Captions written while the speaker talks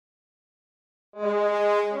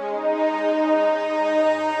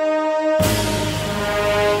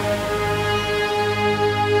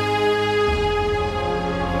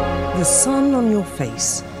sun on your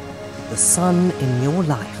face, the sun in your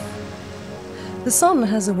life. The sun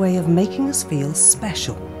has a way of making us feel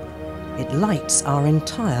special. It lights our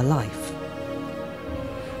entire life.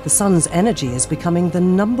 The sun's energy is becoming the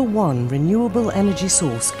 #1 renewable energy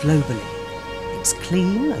source globally. It's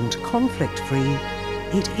clean and conflict-free.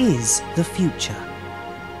 It is the future.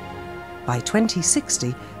 By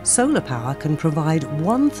 2060, solar power can provide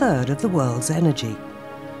 1/3 of the world's energy.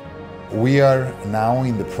 We are now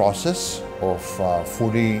in the process of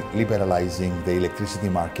fully liberalizing the electricity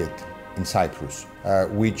market in Cyprus,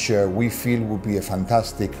 which we feel would be a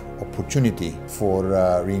fantastic opportunity for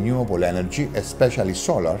renewable energy, especially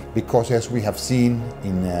solar, because as we have seen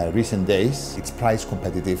in recent days, it's price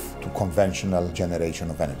competitive to conventional generation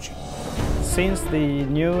of energy. Since the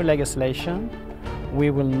new legislation, we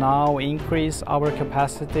will now increase our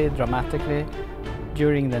capacity dramatically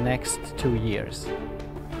during the next 2 years.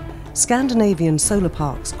 Scandinavian Solar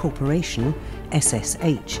Parks Corporation,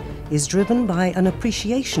 SSH, is driven by an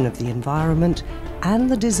appreciation of the environment and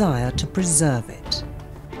the desire to preserve it.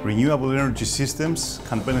 Renewable energy systems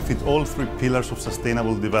can benefit all 3 pillars of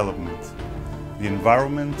sustainable development: the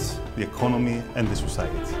environment, the economy and the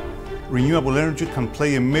society. Renewable energy can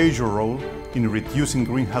play a major role in reducing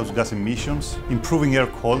greenhouse gas emissions, improving air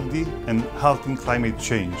quality and halting climate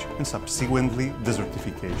change and subsequently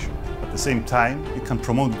desertification. At the same time, it can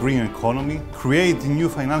promote green economy, create new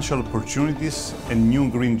financial opportunities and new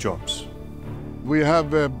green jobs. We have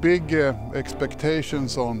big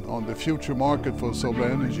expectations on the future market for solar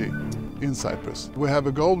energy in Cyprus. We have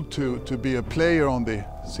a goal to be a player on the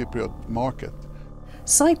Cypriot market.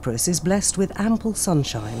 Cyprus is blessed with ample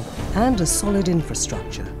sunshine and a solid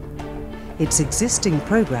infrastructure. Its existing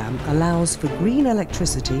programme allows for green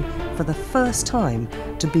electricity for the first time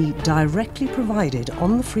to be directly provided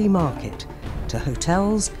on the free market to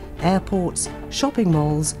hotels, airports, shopping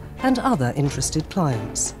malls and other interested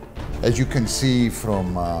clients. As you can see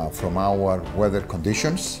from our weather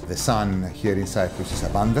conditions, the sun here in Cyprus is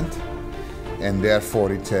abundant, and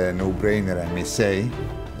therefore it's a no-brainer, I may say,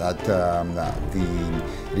 that the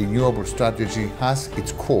renewable strategy has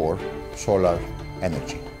its core solar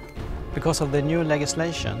energy. Because of the new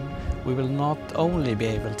legislation, we will not only be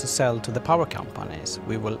able to sell to the power companies,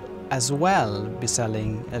 we will as well be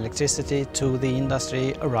selling electricity to the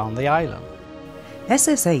industry around the island.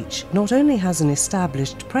 SSH not only has an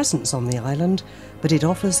established presence on the island, but it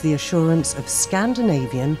offers the assurance of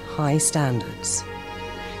Scandinavian high standards.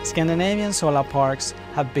 Scandinavian Solar Parks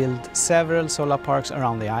have built several solar parks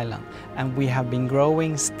around the island, and we have been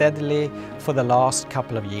growing steadily for the last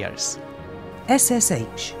couple of years.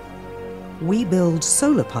 SSH. We build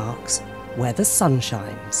solar parks where the sun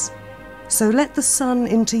shines. So let the sun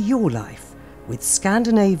into your life with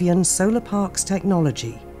Scandinavian Solar Parks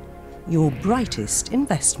technology, your brightest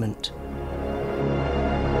investment.